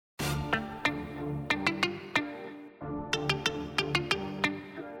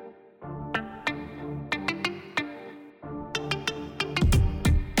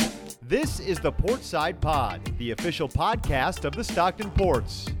This is the Portside Pod, the official podcast of the Stockton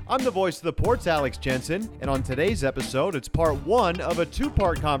Ports. I'm the voice of the Ports, Alex Jensen, and on today's episode, it's part one of a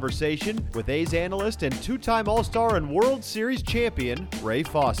two-part conversation with A's analyst and two-time All-Star and World Series champion, Ray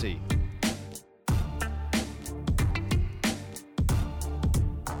Fosse.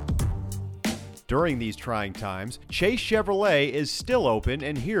 During these trying times, Chase Chevrolet is still open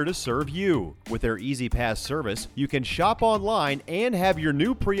and here to serve you. With their Easy Pass service, you can shop online and have your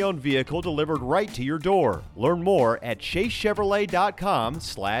new pre-owned vehicle delivered right to your door. Learn more at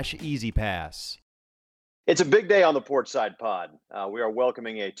chasechevrolet.com/easypass. It's a big day on the Portside Pod. We are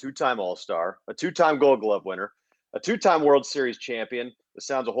welcoming a two-time All-Star, a two-time Gold Glove winner, a two-time World Series champion. This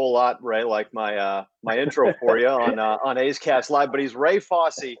sounds a whole lot, Ray, like my intro for you on A's Cast Live, but he's Ray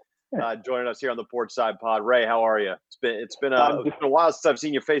Fosse. Joining us here on the Portside Pod. Ray, how are you? It's been a while since I've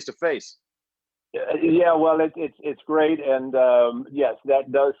seen you face to face. Yeah, well, it's great, and yes,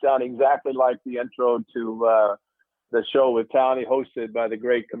 that does sound exactly like the intro to the show with Townie, hosted by the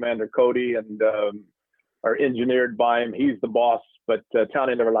great Commander Cody, and or engineered by him. He's the boss, but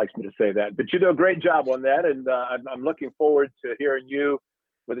Townie never likes me to say that. But you do a great job on that, and I'm looking forward to hearing you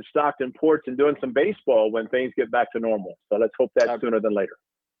with the Stockton Ports and doing some baseball when things get back to normal. So let's hope that's sooner than later.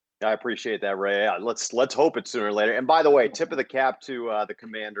 I appreciate that, Ray. Yeah, let's hope it's sooner or later. And by the way, tip of the cap to the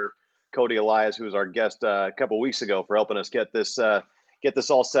Commander, Cody Elias, who was our guest a couple of weeks ago, for helping us get this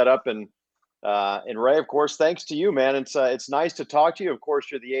all set up. And Ray, of course, thanks to you, man. It's nice to talk to you. Of course,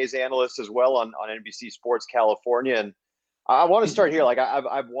 you're the A's analyst as well on NBC Sports California. And I want to start here. Like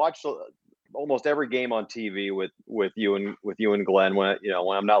I've watched almost every game on TV with you and Glenn when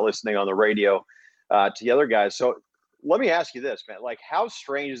I'm not listening on the radio to the other guys. So let me ask you this, man. Like, how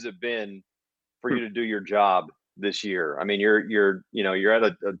strange has it been for you to do your job this year? I mean, you're at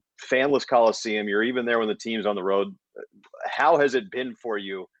a fanless Coliseum. You're even there when the team's on the road. How has it been for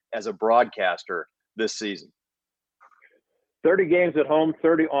you as a broadcaster this season? 30 games at home,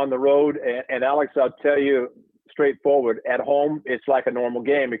 30 on the road. And Alex, I'll tell you straightforward, at home, it's like a normal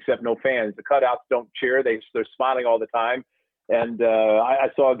game, except no fans. The cutouts don't cheer. They're smiling all the time. And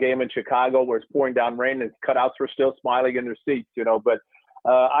I saw a game in Chicago where it's pouring down rain and cutouts were still smiling in their seats, But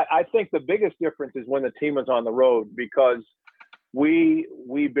I think the biggest difference is when the team is on the road, because we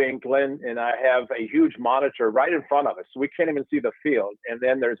being Glenn and I, have a huge monitor right in front of us. So we can't even see the field. And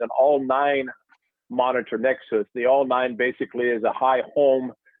then there's an all-9 monitor next to us. The all-9 basically is a high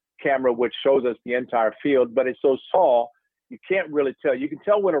home camera which shows us the entire field, but it's so small you can't really tell. You can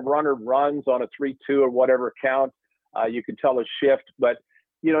tell when a runner runs on a 3-2 or whatever count. You can tell a shift, but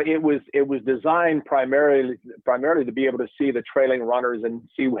it was designed primarily to be able to see the trailing runners and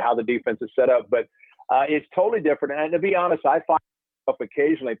see how the defense is set up. But it's totally different. And to be honest, I find myself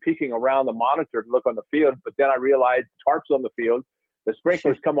occasionally peeking around the monitor to look on the field, but then I realized tarps on the field. The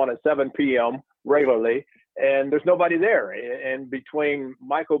sprinklers come on at 7 p.m. regularly, and there's nobody there. And between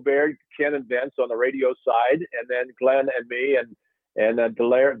Michael Baird, Ken, and Vince on the radio side, and then Glenn and me, and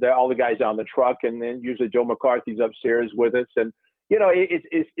Delaire, all the guys on the truck, and then usually Joe McCarthy's upstairs with us. And,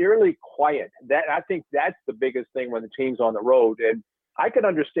 it's eerily quiet. I think that's the biggest thing when the team's on the road. And I can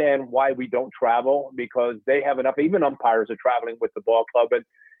understand why we don't travel, because they have enough, even umpires are traveling with the ball club,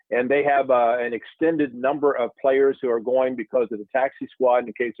 and they have an extended number of players who are going because of the taxi squad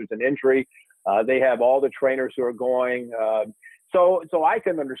in case there's an injury. They have all the trainers who are going. So I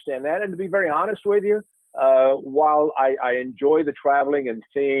can understand that. And to be very honest with you, while I enjoy the traveling and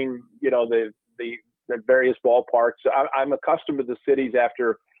seeing, the various ballparks, I'm accustomed to the cities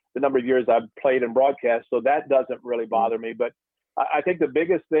after the number of years I've played and broadcast, so that doesn't really bother me. But I think the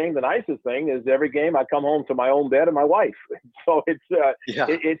biggest thing, the nicest thing, is every game I come home to my own bed and my wife. So it's that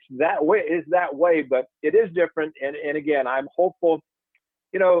way. It's that way, but it is different. And again, I'm hopeful.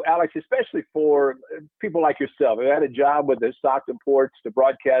 Alex, especially for people like yourself, who had a job with the Stockton Ports to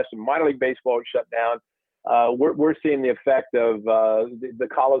broadcast, and minor league baseball shut down. We're seeing the effect of the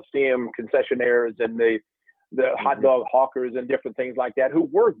Coliseum concessionaires and the hot dog hawkers and different things like that, who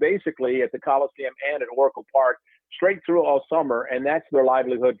work basically at the Coliseum and at Oracle Park straight through all summer, and that's their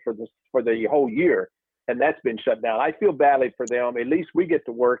livelihood for the whole year. And that's been shut down. I feel badly for them. At least we get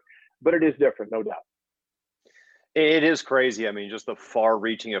to work, but it is different, no doubt. It is crazy. I mean, just the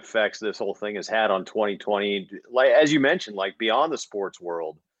far-reaching effects this whole thing has had on 2020. Like, as you mentioned, like beyond the sports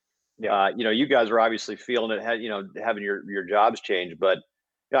world. Yeah. You guys are obviously feeling it, having your jobs change, but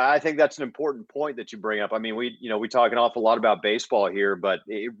I think that's an important point that you bring up. I mean, we talk an awful lot about baseball here, but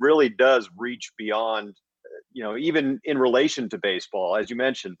it really does reach beyond, even in relation to baseball. As you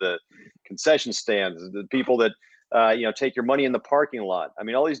mentioned, the concession stands, the people that, take your money in the parking lot. I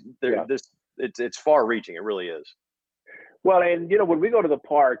mean, all these, it's far reaching. It really is. Well, and when we go to the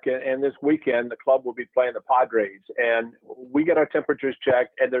park, and this weekend the club will be playing the Padres, and we get our temperatures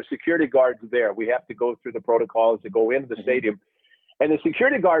checked, and there's security guards there. We have to go through the protocols to go into the stadium, and the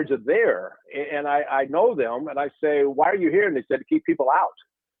security guards are there, and I know them, and I say, "Why are you here?" And they said, "To keep people out."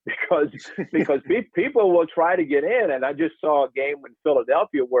 Because people will try to get in. And I just saw a game in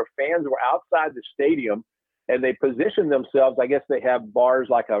Philadelphia where fans were outside the stadium and they positioned themselves. I guess they have bars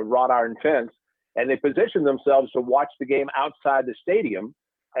like a wrought iron fence, and they positioned themselves to watch the game outside the stadium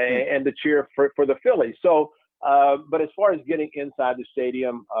and to cheer for the Phillies. So, but as far as getting inside the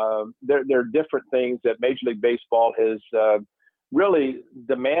stadium, there are different things that Major League Baseball has really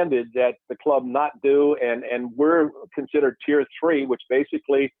demanded that the club not do, and we're considered tier 3, which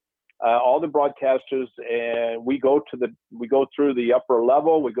basically all the broadcasters, and we go through the upper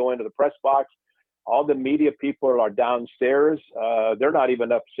level, we go into the press box. All the media people are downstairs. They're not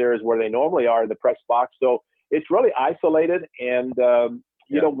even upstairs where they normally are in the press box. So it's really isolated. And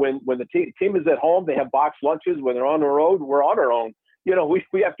when the team is at home, they have box lunches. When they're on the road, we're on our own.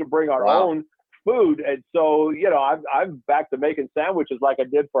 We have to bring our own food. And so, I'm back to making sandwiches like I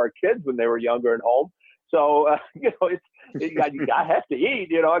did for our kids when they were younger at home. So, I have to eat,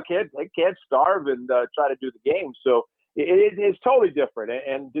 I can't starve and try to do the game. So it's totally different.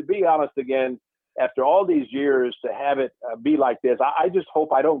 And to be honest, again, after all these years to have it be like this, I just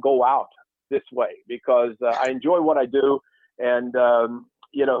hope I don't go out this way, because I enjoy what I do. And,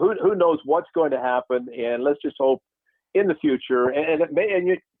 who knows what's going to happen. And let's just hope in the future, and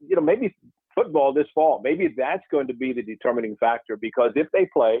maybe football this fall, maybe that's going to be the determining factor, because if they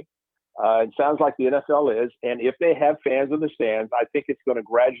play, it sounds like the NFL is, and if they have fans in the stands, I think it's going to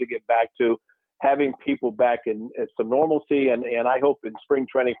gradually get back to having people back in some normalcy, and I hope in spring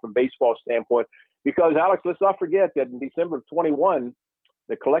training from baseball standpoint, because Alex, let's not forget that in December of 21,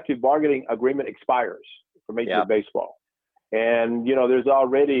 the collective bargaining agreement expires for Major League Baseball. And, there's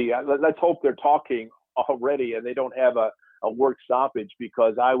already, let's hope they're talking already and they don't have a work stoppage,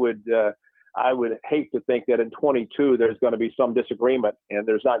 because I would hate to think that in 22 there's going to be some disagreement and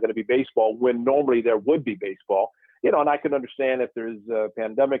there's not going to be baseball when normally there would be baseball. And I can understand if there's a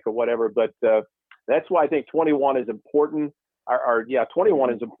pandemic or whatever, but that's why I think 21 is important.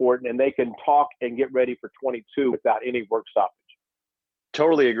 21 is important, and they can talk and get ready for 22 without any work stoppage.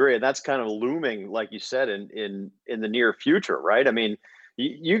 Totally agree, and that's kind of looming, like you said, in the near future, right? I mean,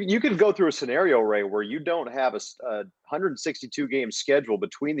 you could go through a scenario, Ray, where you don't have a 162 game schedule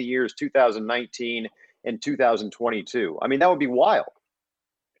between the years 2019 and 2022. I mean, that would be wild.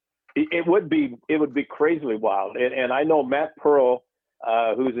 It would be crazily wild. And I know Matt Pearl,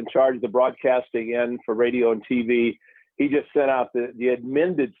 who's in charge of the broadcasting end for radio and TV, he just sent out the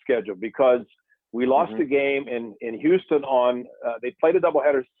amended schedule, because we lost the game in Houston they played a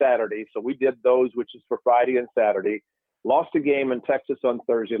doubleheader Saturday. So we did those, which is for Friday and Saturday. Lost a game in Texas on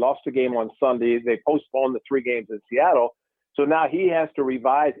Thursday, lost a game on Sunday. They postponed the 3 games in Seattle. So now he has to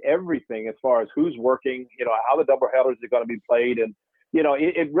revise everything as far as who's working, how the doubleheaders are going to be played. And,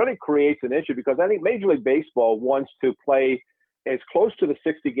 it really creates an issue, because I think Major League Baseball wants to play as close to the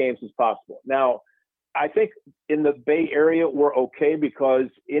 60 games as possible. Now, I think in the Bay Area, we're okay, because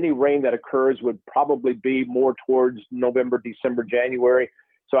any rain that occurs would probably be more towards November, December, January.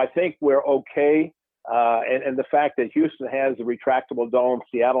 So I think we're okay. And the fact that Houston has the retractable dome,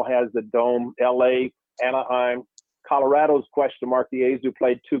 Seattle has the dome, LA, Anaheim, Colorado's question mark. The A's who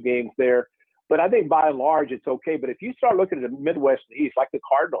played 2 games there. But I think by and large, it's okay. But if you start looking at the Midwest and East, like the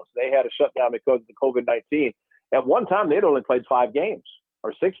Cardinals, they had a shutdown because of the COVID-19. At one time, they'd only played 5 games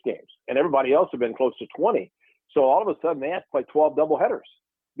or 6 games, and everybody else had been close to 20. So all of a sudden, they have to play 12 doubleheaders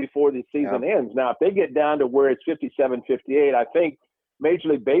before the season ends. Now, if they get down to where it's 57, 58, I think Major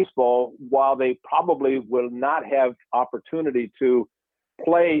League Baseball, while they probably will not have opportunity to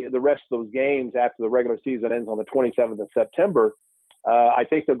play the rest of those games after the regular season ends on the 27th of September, I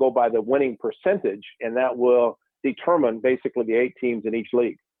think they'll go by the winning percentage, and that will determine basically the 8 teams in each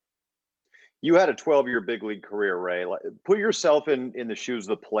league. You had a 12-year big league career, Ray. Put yourself in the shoes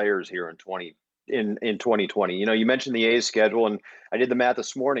of the players here in 2020. You mentioned the A's schedule, and I did the math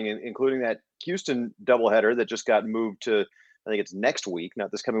this morning, including that Houston doubleheader that just got moved to, I think it's next week, not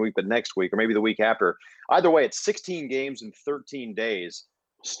this coming week, but next week, or maybe the week after. Either way, it's 16 games in 13 days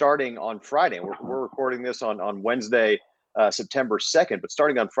starting on Friday. We're recording this on Wednesday, September 2nd, but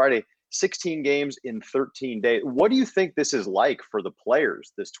starting on Friday, 16 games in 13 days. What do you think this is like for the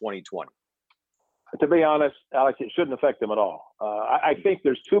players this 2020? To be honest, Alex, it shouldn't affect them at all. I think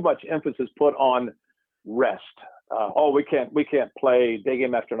there's too much emphasis put on rest. We can't play day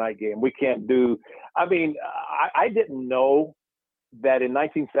game after night game. We can't do. I mean, I didn't know that in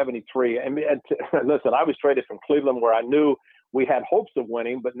 1973, listen, I was traded from Cleveland where I knew we had hopes of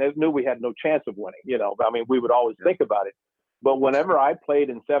winning, but knew we had no chance of winning. I mean, we would always think about it. But whenever I played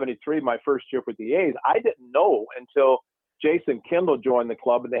in 73, my first year with the A's, I didn't know until Jason Kendall joined the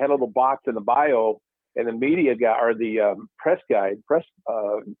club, and they had a little box in the bio and the media guy, or the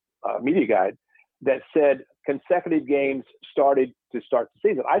media guide, that said consecutive games started to start the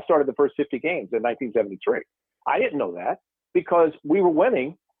season. I started the first 50 games in 1973. I didn't know that because we were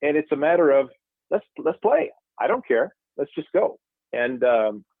winning, and it's a matter of let's play. I don't care. Let's just go. And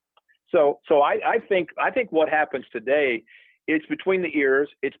so I think what happens today, it's between the ears.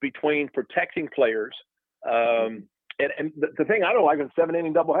 It's between protecting players. And the thing I don't like is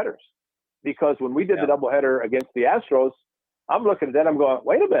 7-inning doubleheaders, because when we did the doubleheader against the Astros, I'm looking at that. I'm going,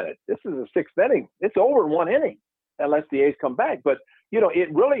 wait a minute. This is a sixth inning. It's over in one inning unless the A's come back. But,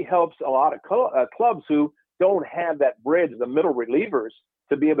 it really helps a lot of clubs who don't have that bridge, the middle relievers,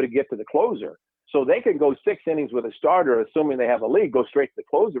 to be able to get to the closer. So they can go 6 innings with a starter, assuming they have a lead, go straight to the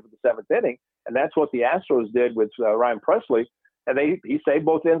closer for the 7th inning. And that's what the Astros did with Ryan Presley. And he saved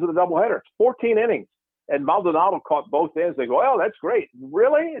both ends of the doubleheader. It's 14 innings. And Maldonado caught both ends. They go, well, that's great.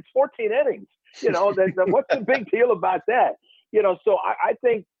 Really? It's 14 innings. What's the big deal about that? So I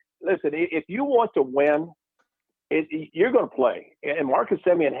think, listen, if you want to win, you're going to play. And Marcus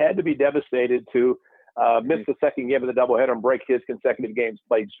Semien had to be devastated to miss the second game of the doubleheader and break his consecutive games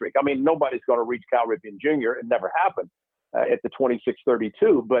played streak. I mean, nobody's going to reach Cal Ripken Jr. It never happened at the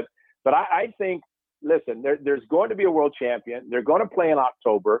 26-32. But I think, listen, there's going to be a world champion. They're going to play in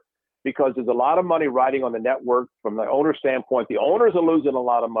October because there's a lot of money riding on the network from the owner standpoint. The owners are losing a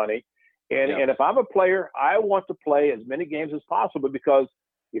lot of money. And if I'm a player, I want to play as many games as possible, because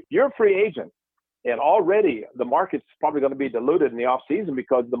if you're a free agent and already the market's probably going to be diluted in the offseason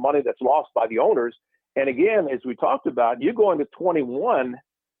because of the money that's lost by the owners. And again, as we talked about, you go into 21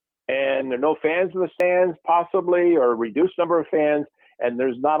 and there are no fans in the stands possibly, or a reduced number of fans, and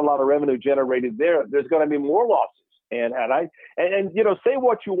there's not a lot of revenue generated there. There's going to be more losses. And say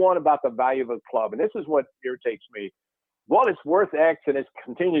what you want about the value of a club. And this is what irritates me. Well, it's worth X and it's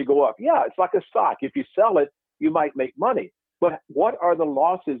continuing to go up. Yeah, it's like a stock. If you sell it, you might make money. But what are the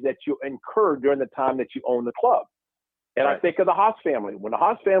losses that you incur during the time that you own the club? And I think of the Haas family. When the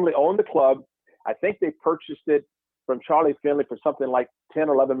Haas family owned the club, I think they purchased it from Charlie Finley for something like $10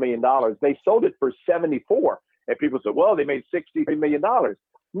 or $11 million. They sold it for 74. And people said, well, they made $63 million.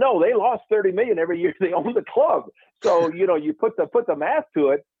 No, they lost $30 million every year they owned the club. So, you put the math to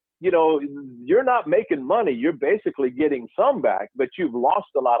it, you're not making money. You're basically getting some back, but you've lost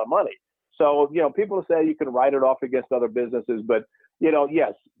a lot of money. So, people say you can write it off against other businesses, but,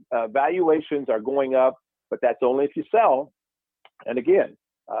 yes, valuations are going up, but that's only if you sell. And again,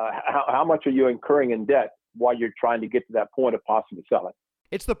 how much are you incurring in debt while you're trying to get to that point of possibly selling?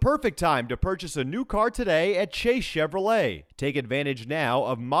 It's the perfect time to purchase a new car today at Chase Chevrolet. Take advantage now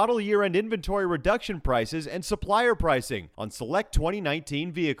of model year-end inventory reduction prices and supplier pricing on select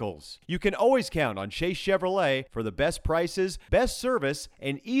 2019 vehicles. You can always count on Chase Chevrolet for the best prices, best service,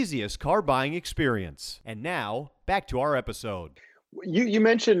 and easiest car buying experience. And now, back to our episode. You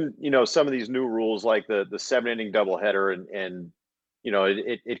mentioned, some of these new rules like the 7-inning doubleheader and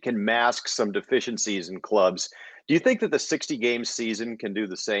it can mask some deficiencies in clubs. Do you think that the 60-game season can do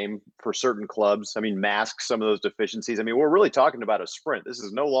the same for certain clubs? I mean, mask some of those deficiencies? I mean, we're really talking about a sprint. This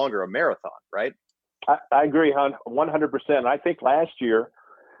is no longer a marathon, right? I agree, 100%. I think last year,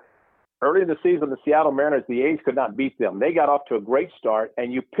 early in the season, the Seattle Mariners, the A's could not beat them. They got off to a great start,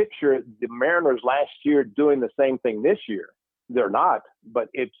 and you picture the Mariners last year doing the same thing this year. They're not, but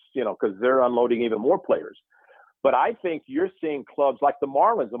it's, because they're unloading even more players. But I think you're seeing clubs like the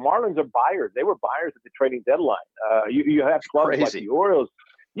Marlins. The Marlins are buyers. They were buyers at the trading deadline. You have clubs like the Orioles.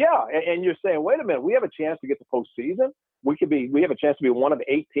 Yeah, and you're saying, wait a minute, we have a chance to get to postseason. We have a chance to be one of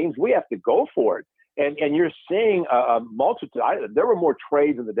 8 teams. We have to go for it. And you're seeing a multitude. There were more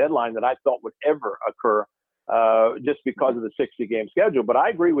trades in the deadline than I thought would ever occur just because of the 60-game schedule. But I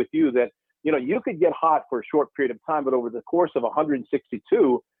agree with you that, you could get hot for a short period of time, but over the course of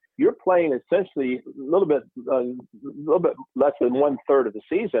 162, you're playing essentially a little bit less than 1/3 of the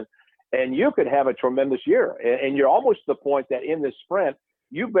season, and you could have a tremendous year. And you're almost to the point that in this sprint,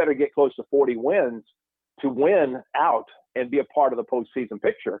 you better get close to 40 wins to win out and be a part of the postseason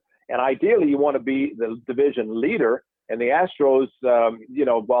picture. And ideally, you want to be the division leader. And the Astros,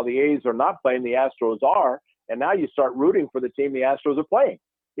 while the A's are not playing, the Astros are. And now you start rooting for the team the Astros are playing.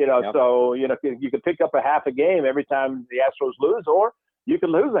 So you can pick up a half a game every time the Astros lose, or you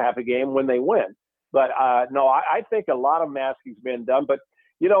can lose a half a game when they win. But no, I think a lot of masking's been done. But,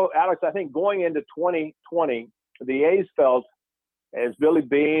 Alex, I think going into 2020, the A's felt as Billy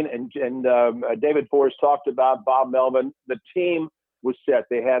Bean and David Forrest talked about, Bob Melvin, the team was set.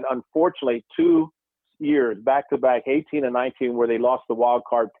 They had, unfortunately, 2 years back-to-back, 18 and 19, where they lost the wild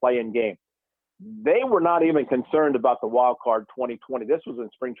card play-in game. They were not even concerned about the wild card 2020. This was in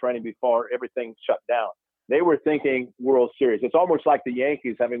spring training before everything shut down. They were thinking World Series. It's almost like the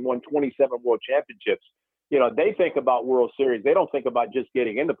Yankees having won 27 World Championships. You know, they think about World Series. They don't think about just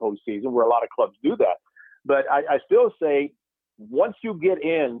getting in the postseason, where a lot of clubs do that. But I still say, once you get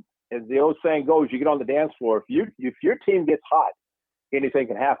in, as the old saying goes, you get on the dance floor. If your team gets hot, anything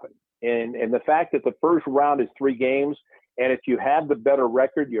can happen. And the fact that the first round is 3 games, and if you have the better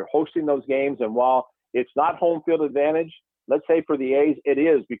record, you're hosting those games. And while it's not home field advantage, let's say for the A's, it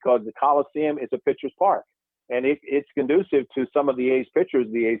is, because the Coliseum is a pitcher's park. And it's conducive to some of the A's pitchers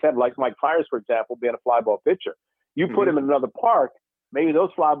the A's have, like Mike Fiers, for example, being a fly ball pitcher. You put him in another park, maybe those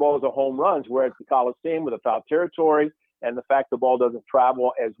fly balls are home runs, whereas the Coliseum with a foul territory and the fact the ball doesn't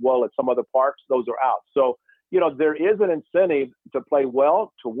travel as well as some other parks, those are out. So, you know, there is an incentive to play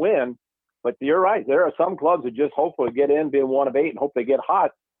well, to win. But you're right. There are some clubs that just hopefully get in being 1 of 8 and hope they get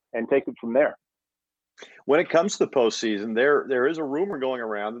hot and take it from there. When it comes to the postseason, there is a rumor going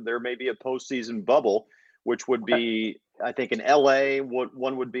around that there may be a postseason bubble, which would be, I think, in LA,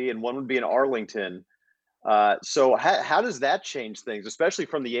 one would be, and one would be in Arlington. So how does that change things, especially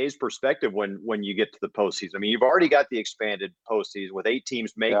from the A's perspective when you get to the postseason? I mean, you've already got the expanded postseason with 8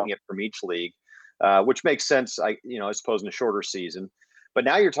 teams making it from each league, which makes sense, I suppose, in a shorter season. But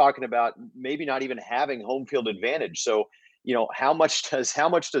now you're talking about maybe not even having home field advantage. So, you know, how much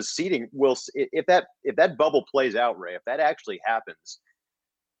does seeding if that bubble plays out, Ray, if that actually happens,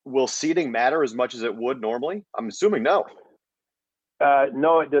 will seeding matter as much as it would normally? I'm assuming no.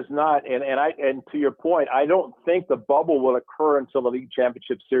 No, it does not. And to your point, I don't think the bubble will occur until the League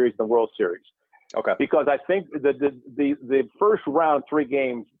Championship Series and the World Series. Okay. Because I think the first round 3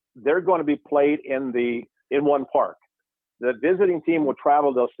 games, they're going to be played in one park. The visiting team will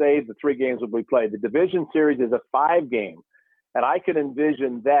travel. They'll say the 3 games will be played. The division series is a 5-game. And I can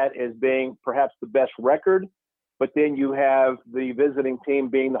envision that as being perhaps the best record, but then you have the visiting team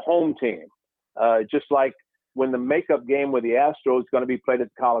being the home team. Just like when the makeup game with the Astros is going to be played at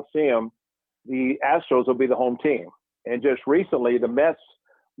the Coliseum, the Astros will be the home team. And just recently, the Mets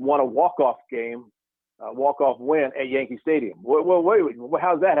won a walk-off win at Yankee Stadium. Well, wait,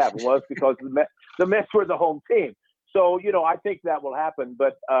 how's that happen? Well, it's because the Mets were the home team. So, you know, I think that will happen.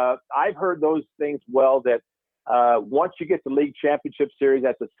 But I've heard those things that once you get the League Championship Series,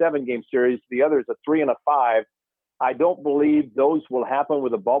 that's a 7-game series. The other is a 3 and a 5. I don't believe those will happen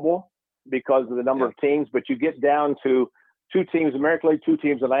with a bubble because of the number of teams. But you get down to 2 teams American League, 2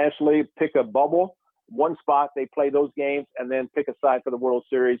 teams in the National League, pick a bubble, 1 spot, they play those games, and then pick a side for the World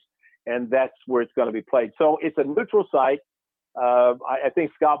Series, and that's where it's going to be played. So it's a neutral site. I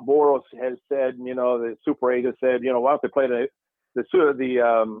think Scott Boras has said, you know, the Super 8 has said, you know, why don't they play the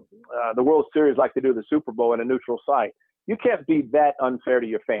World Series like they do the Super Bowl in a neutral site? You can't be that unfair to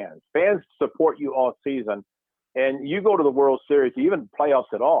your fans. Fans support you all season, and you go to the World Series, even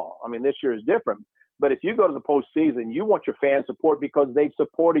playoffs at all. I mean, this year is different, but if you go to the postseason, you want your fan support because they've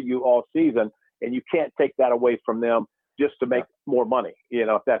supported you all season, and you can't take that away from them just to make more money, you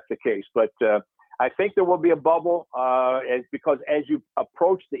know, if that's the case. But I think there will be a bubble because as you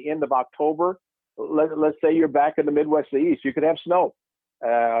approach the end of October, let's say you're back in the Midwest or the East, you could have snow,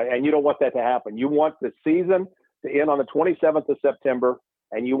 and you don't want that to happen. You want the season to end on the 27th of September,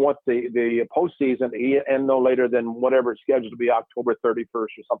 and you want the postseason to end no later than whatever it's scheduled to be, October 31st or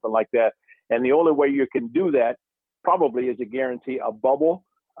something like that. And the only way you can do that probably is to guarantee a bubble,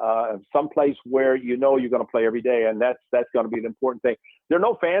 someplace where you know you're going to play every day, and that's going to be an important thing. There are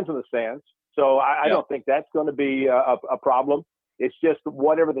no fans in the stands. So I don't think that's going to be a problem. It's just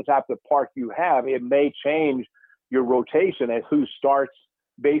whatever the type of park you have, it may change your rotation as who starts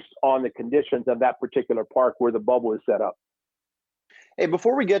based on the conditions of that particular park where the bubble is set up. Hey,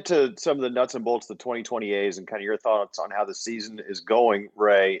 before we get to some of the nuts and bolts of the 2020 A's and kind of your thoughts on how the season is going,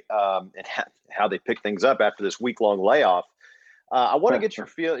 Ray, and how they pick things up after this week-long layoff, I want to get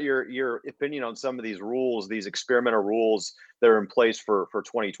your opinion on some of these rules, these experimental rules that are in place for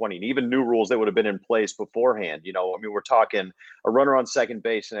 2020, and even new rules that would have been in place beforehand. You know, I mean, we're talking a runner on second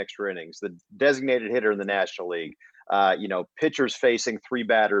base in extra innings, the designated hitter in the National League, you know, pitchers facing 3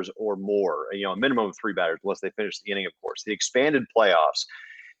 batters or more, you know, a minimum of 3 batters unless they finish the inning, of course, the expanded playoffs.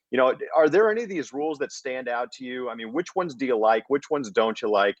 You know, are there any of these rules that stand out to you? I mean, which ones do you like? Which ones don't you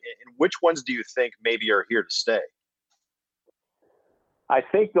like? And which ones do you think maybe are here to stay? I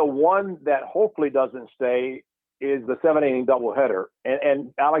think the one that hopefully doesn't stay is the 7-inning doubleheader.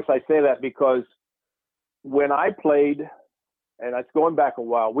 And Alex, I say that because when I played and that's going back a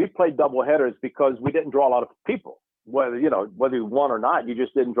while, we played double headers because we didn't draw a lot of people. Whether you won or not, you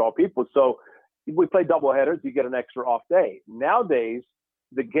just didn't draw people. So we play double headers, you get an extra off day. Nowadays,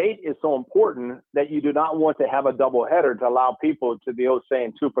 the gate is so important that you do not want to have a double header to allow people to be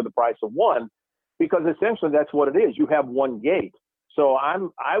saying 2 for the price of 1, because essentially that's what it is. You have one gate. So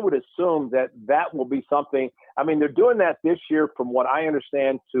I would assume that will be something. I mean, they're doing that this year, from what I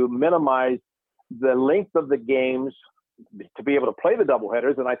understand, to minimize the length of the games to be able to play the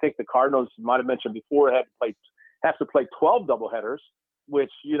doubleheaders. And I think the Cardinals, might have mentioned before, have to play 12 doubleheaders,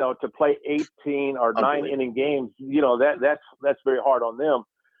 which, to play 18 or 9-inning games, that's very hard on them.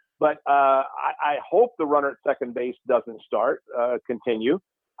 But I hope the runner at second base doesn't continue.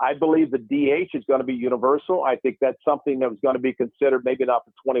 I believe the DH is going to be universal. I think that's something that was going to be considered, maybe not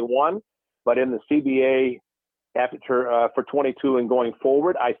for 21, but in the CBA after for 22 and going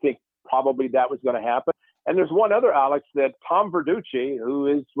forward, I think probably that was going to happen. And there's one other, Alex, that Tom Verducci, who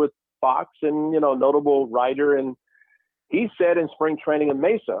is with Fox and, notable writer, and he said in spring training in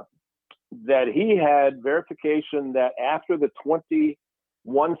Mesa that he had verification that after the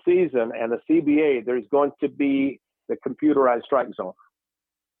 21 season and the CBA, there's going to be the computerized strike zone.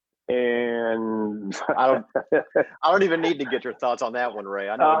 And I don't even need to get your thoughts on that one, Ray.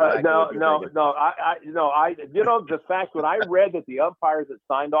 I know exactly the fact when I read that the umpires had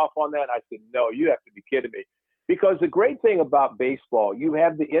signed off on that, I said, no, you have to be kidding me. Because the great thing about baseball, you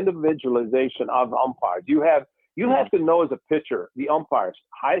have the individualization of umpires. You have to know as a pitcher, the umpires,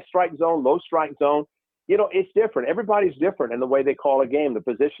 high strike zone, low strike zone. It's different. Everybody's different in the way they call a game, the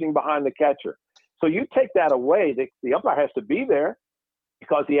positioning behind the catcher. So you take that away, the umpire has to be there,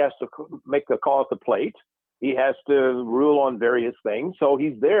 because he has to make the call at the plate. He has to rule on various things. So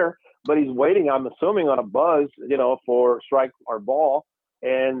he's there, but he's waiting, I'm assuming, on a buzz, for strike or ball.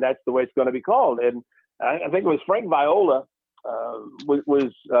 And that's the way it's going to be called. And I think it was Frank Viola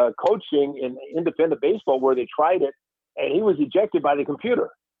was coaching in independent baseball where they tried it, and he was ejected by the computer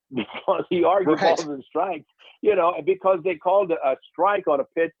because he argued balls and strikes, because they called a strike on a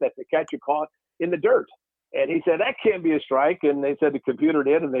pitch that the catcher caught in the dirt. And he said, that can't be a strike. And they said the computer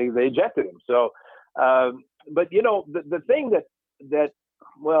did, and they ejected him. So, but, the thing that,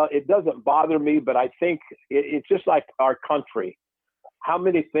 well, it doesn't bother me, but I think it's just like our country. How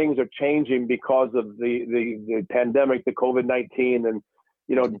many things are changing because of the pandemic, the COVID-19, and,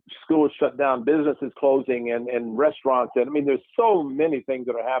 schools shut down, businesses closing, and restaurants. And I mean, there's so many things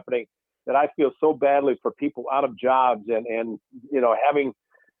that are happening that I feel so badly for people out of jobs and having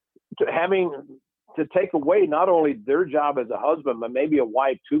to take away not only their job as a husband, but maybe a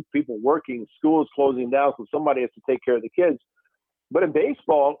wife, 2 people working, schools closing down, so somebody has to take care of the kids. But in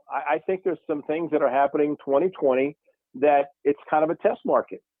baseball, I think there's some things that are happening 2020 that it's kind of a test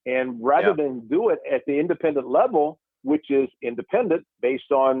market. And rather than do it at the independent level, which is independent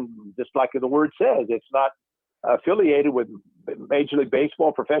based on, just like the word says, it's not affiliated with Major League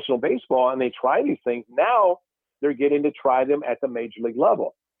Baseball, professional baseball, and they try these things. Now they're getting to try them at the Major League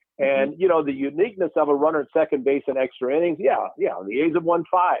level. And, the uniqueness of a runner at second base in extra innings, the A's have won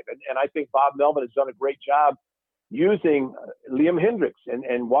 5. And I think Bob Melvin has done a great job using Liam Hendricks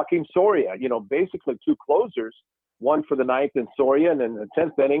and Joaquin Soria, basically 2 closers, one for the 9th and Soria, and then the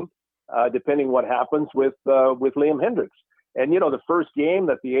 10th inning, depending what happens with Liam Hendricks. And, the first game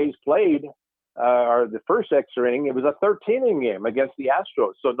that the A's played, or the first extra inning, it was a 13-inning game against the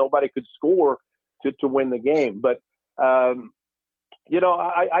Astros. So nobody could score to win the game. But, I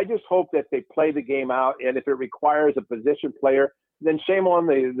just hope that they play the game out, and if it requires a position player, then shame on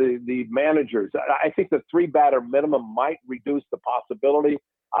the managers. I think the 3-batter minimum might reduce the possibility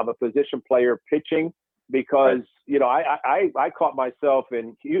of a position player pitching, because I caught myself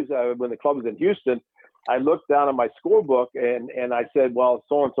in Houston when the club was in Houston. I looked down at my scorebook and I said, well,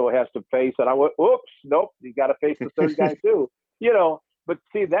 so and so has to face, and I went, oops, nope, you got to face the third guy too. But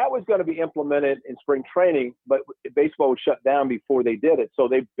see, that was going to be implemented in spring training, but baseball was shut down before they did it. So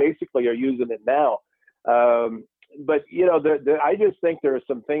they basically are using it now. But, I just think there are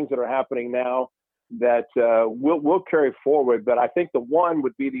some things that are happening now that will carry forward. But I think the one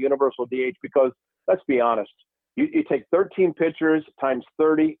would be the universal DH, because let's be honest, you take 13 pitchers times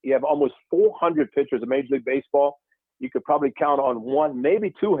 30, you have almost 400 pitchers in Major League Baseball. You could probably count on 1,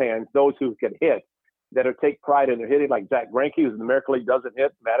 maybe 2 hands, those who can hit, that take pride in their hitting, like Zach Greinke, who's in the American League, doesn't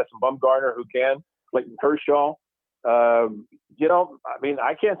hit, Madison Bumgarner, who can, Clayton Kershaw. I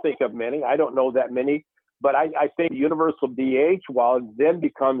can't think of many. I don't know that many. But I think universal DH, while it then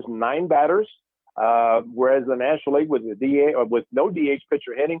becomes 9 batters, whereas the National League with the DH or with no DH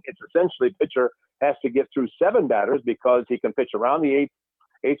pitcher hitting, it's essentially pitcher has to get through 7 batters because he can pitch around the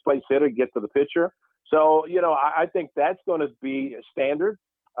eighth place hitter, get to the pitcher. So, I think that's going to be standard.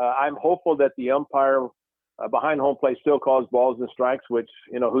 I'm hopeful that the umpire behind home plate still calls balls and strikes, which,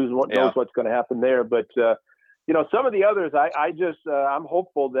 knows what's going to happen there. But, some of the others, I'm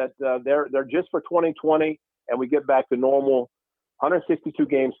hopeful that they're just for 2020 and we get back to normal 162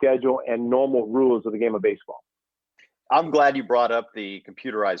 game schedule and normal rules of the game of baseball. I'm glad you brought up the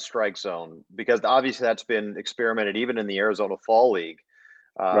computerized strike zone, because obviously that's been experimented even in the Arizona Fall League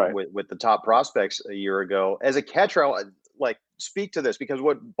Right. with the top prospects a year ago. As a catcher, speak to this, because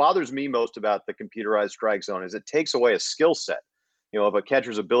what bothers me most about the computerized strike zone is it takes away a skill set, of a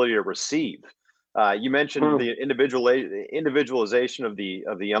catcher's ability to receive. You mentioned the individualization of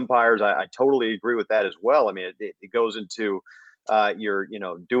the umpires. I totally agree with that as well. I mean, it goes into you're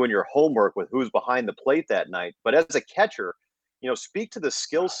doing your homework with who's behind the plate that night. But as a catcher, speak to the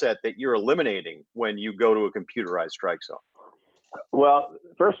skill set that you're eliminating when you go to a computerized strike zone. Well,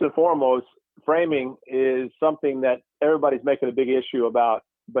 first and foremost, framing is something that everybody's making a big issue about.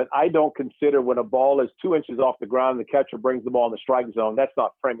 But I don't consider when a ball is 2 inches off the ground, the catcher brings the ball in the strike zone. That's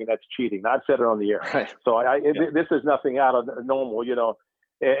not framing. That's cheating. I've said it on the air. Right. So this is nothing out of normal,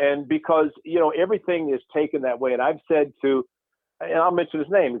 and because, everything is taken that way. And I've said and I'll mention his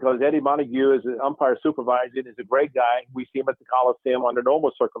name because Eddie Montague is an umpire supervisor and is a great guy. We see him at the Coliseum under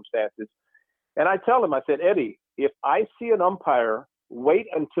normal circumstances. And I tell him, I said, Eddie, if I see an umpire wait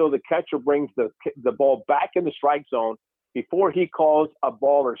until the catcher brings the ball back in the strike zone before he calls a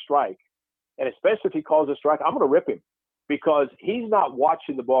ball or strike, and especially if he calls a strike, I'm going to rip him because he's not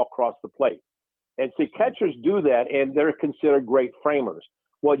watching the ball cross the plate. And see, catchers do that, and they're considered great framers.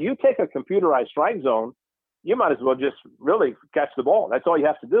 Well, you take a computerized strike zone, you might as well just really catch the ball. That's all you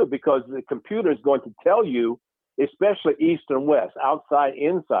have to do because the computer is going to tell you, especially east and west, outside,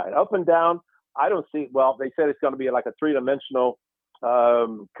 inside, up and down. I don't see, well, they said it's going to be like a three-dimensional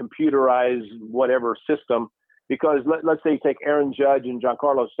computerized whatever system because let's say you take Aaron Judge and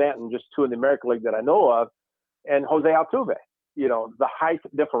Giancarlo Stanton, just two in the American League that I know of, and Jose Altuve, the height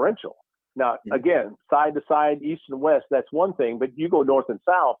differential. Now, again, side to side, east and west, that's one thing, but you go north and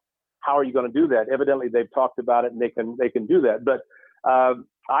south, how are you going to do that? Evidently, they've talked about it and they can do that. But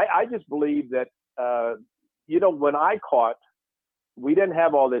I just believe that, when I caught, we didn't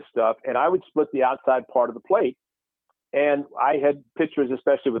have all this stuff, and I would split the outside part of the plate. And I had pitchers,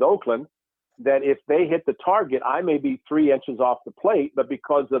 especially with Oakland, that if they hit the target, I may be 3 inches off the plate, but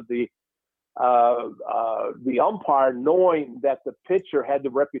because of the umpire knowing that the pitcher had the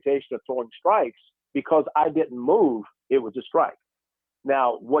reputation of throwing strikes, because I didn't move, it was a strike.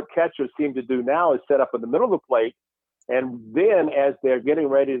 Now, what catchers seem to do now is set up in the middle of the plate, and then as they're getting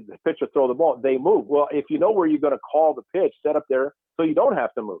ready to the pitcher throw the ball, they move. Well, if you know where you're going to call the pitch, set up there so you don't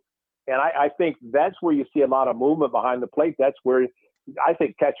have to move. And I think that's where you see a lot of movement behind the plate. That's where I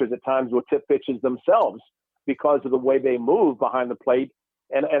think catchers at times will tip pitches themselves because of the way they move behind the plate.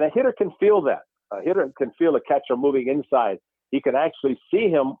 And a hitter can feel that. A hitter can feel a catcher moving inside. He can actually see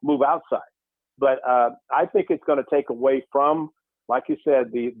him move outside. But I think it's going to take away from, like you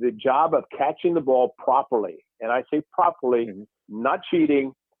said, the job of catching the ball properly. And I say properly, not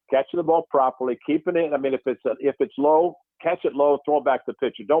cheating, catching the ball properly, keeping it. I mean, if it's low, catch it low, throw it back to the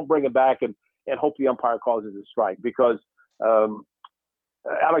pitcher. Don't bring it back and hope the umpire calls it a strike. Because,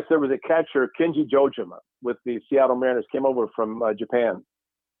 Alex, there was a catcher, Kenji Jojima, with the Seattle Mariners, came over from Japan.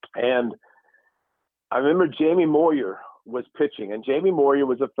 And I remember Jamie Moyer was pitching, and Jamie Moyer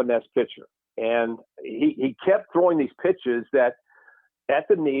was a finesse pitcher. And he kept throwing these pitches that at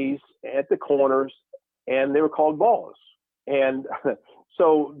the knees, at the corners, and they were called balls. And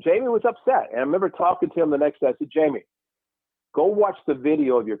so Jamie was upset. And I remember talking to him the next day. I said, Jamie, go watch the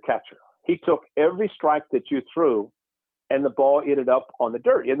video of your catcher. He took every strike that you threw, and the ball ended up in the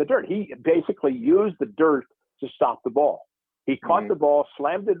dirt. He basically used the dirt to stop the ball. He caught the ball,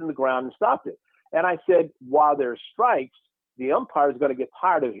 slammed it in the ground, and stopped it. And I said, while there's strikes, the umpire is going to get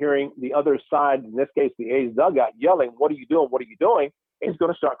tired of hearing the other side, in this case, the A's dugout, yelling, what are you doing? What are you doing? And he's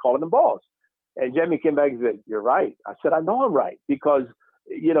going to start calling them balls. And Jamie came back and said, you're right. I said, I know I'm right. Because,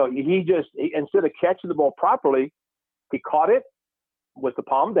 he instead of catching the ball properly, he caught it with the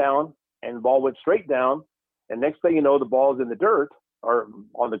palm down and the ball went straight down. And next thing you know, the ball's in the dirt or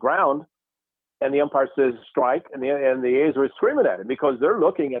on the ground. And the umpire says strike. And the A's were screaming at him because they're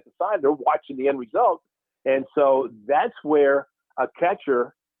looking at the side. They're watching the end result. And so that's where a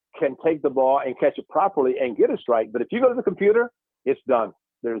catcher can take the ball and catch it properly and get a strike. But if you go to the computer, it's done.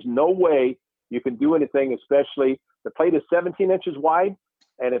 There's no way you can do anything, especially the plate is 17 inches wide.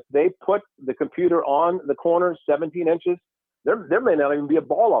 And if they put the computer on the corner 17 inches, there may not even be a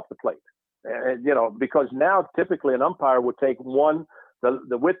ball off the plate. And, because now typically an umpire would take 1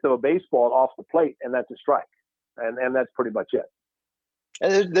 the width of a baseball off the plate, and that's a strike. And that's pretty much it.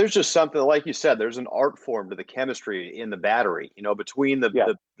 And there's just something, like you said, there's an art form to the chemistry in the battery, between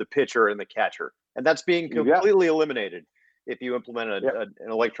the pitcher and the catcher. And that's being completely eliminated if you implement an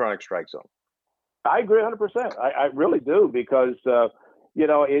electronic strike zone. I agree 100%. I really do, because,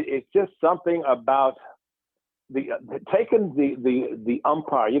 it's just something about taking the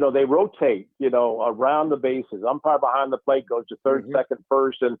umpire. They rotate, around the bases. Umpire behind the plate goes to third, second,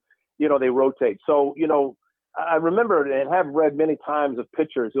 first, and, they rotate. So, I remember and have read many times of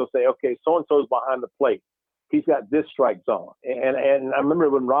pitchers. They'll say, okay, so-and-so's behind the plate. He's got this strike zone. And I remember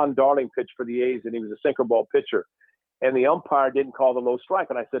when Ron Darling pitched for the A's, and he was a sinker ball pitcher, and the umpire didn't call the low strike.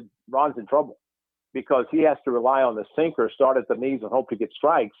 And I said, Ron's in trouble, because he has to rely on the sinker, start at the knees, and hope to get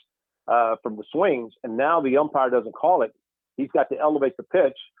strikes from the swings. And now the umpire doesn't call it. He's got to elevate the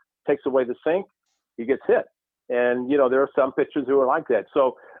pitch, takes away the sink, he gets hit. And, there are some pitchers who are like that.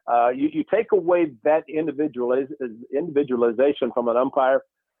 So you take away that individualization from an umpire,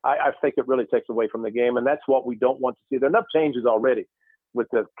 I think it really takes away from the game. And that's what we don't want to see. There are enough changes already with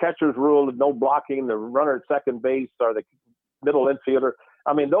the catcher's rule, no blocking, the runner at second base or the middle infielder.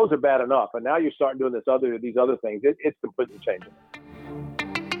 I mean, those are bad enough. And now you're starting doing these other things. It's completely changing.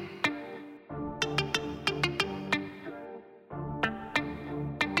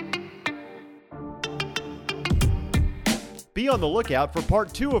 Be on the lookout for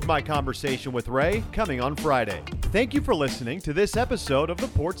part 2 of my conversation with Ray coming on Friday. Thank you for listening to this episode of the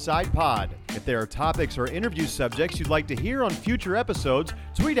Portside Pod. If there are topics or interview subjects you'd like to hear on future episodes,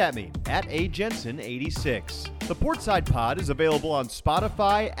 tweet at me at ajensen86. The Portside Pod is available on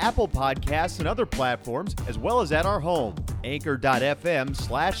Spotify, Apple Podcasts, and other platforms, as well as at our home,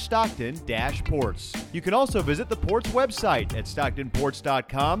 anchor.fm/Stockton-Ports. You can also visit the Ports website at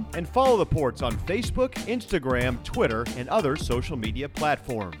stocktonports.com and follow the Ports on Facebook, Instagram, Twitter, and other social media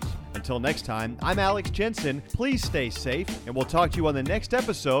platforms. Until next time, I'm Alex Jensen. Please stay safe, and we'll talk to you on the next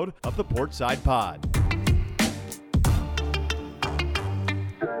episode of the Portside Pod.